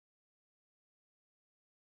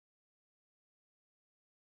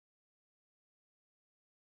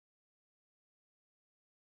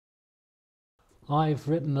I've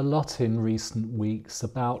written a lot in recent weeks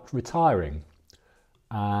about retiring,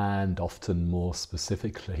 and often more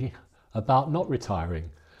specifically about not retiring,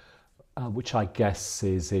 which I guess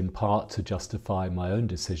is in part to justify my own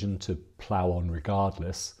decision to plough on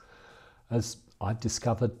regardless, as I've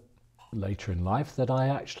discovered later in life that I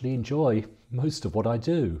actually enjoy most of what I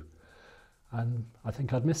do, and I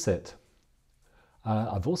think I'd miss it.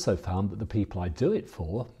 I've also found that the people I do it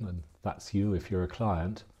for, and that's you if you're a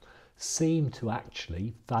client, seem to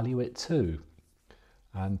actually value it too.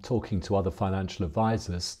 And talking to other financial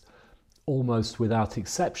advisors, almost without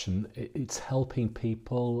exception, it's helping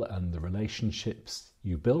people and the relationships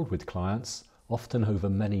you build with clients, often over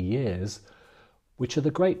many years, which are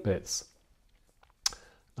the great bits.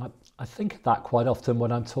 I think of that quite often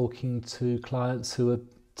when I'm talking to clients who are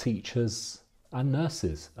teachers and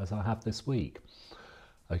nurses, as I have this week.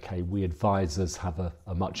 Okay, we advisors have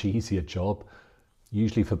a much easier job,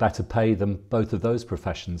 usually for better pay than both of those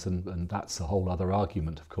professions, and that's a whole other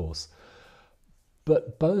argument, of course.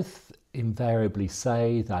 But both invariably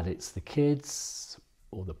say that it's the kids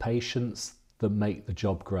or the patients that make the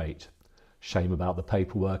job great. Shame about the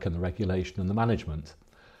paperwork and the regulation and the management.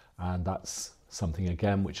 And that's something,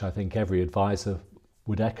 again, which I think every advisor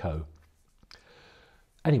would echo.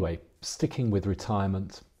 Anyway, sticking with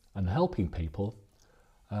retirement and helping people,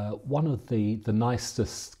 one of the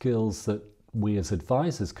nicest skills that we as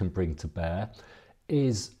advisors can bring to bear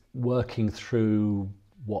is working through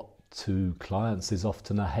what to clients is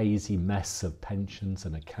often a hazy mess of pensions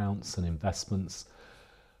and accounts and investments,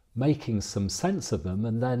 making some sense of them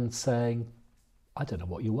and then saying, I don't know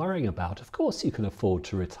what you're worrying about. Of course you can afford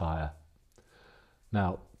to retire.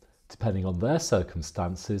 Now, depending on their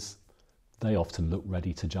circumstances, they often look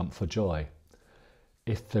ready to jump for joy.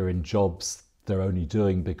 If they're in jobs they're only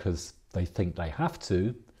doing because they think they have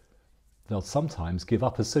to, they'll sometimes give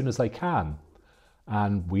up as soon as they can.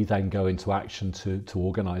 And we then go into action to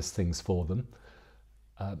organise things for them.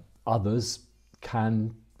 Others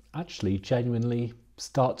can actually genuinely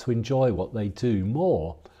start to enjoy what they do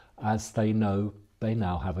more as they know they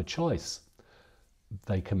now have a choice.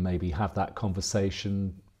 They can maybe have that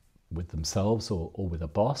conversation with themselves or with a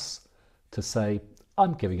boss to say,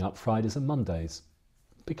 I'm giving up Fridays and Mondays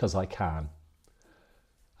because I can.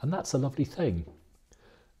 And that's a lovely thing.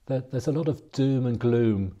 There's a lot of doom and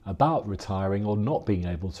gloom about retiring or not being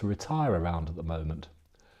able to retire around at the moment.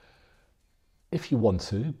 If you want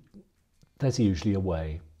to, there's usually a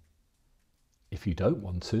way. If you don't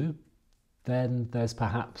want to, then there's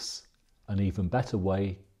perhaps an even better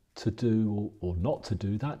way to do or not to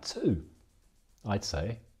do that too, I'd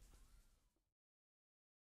say.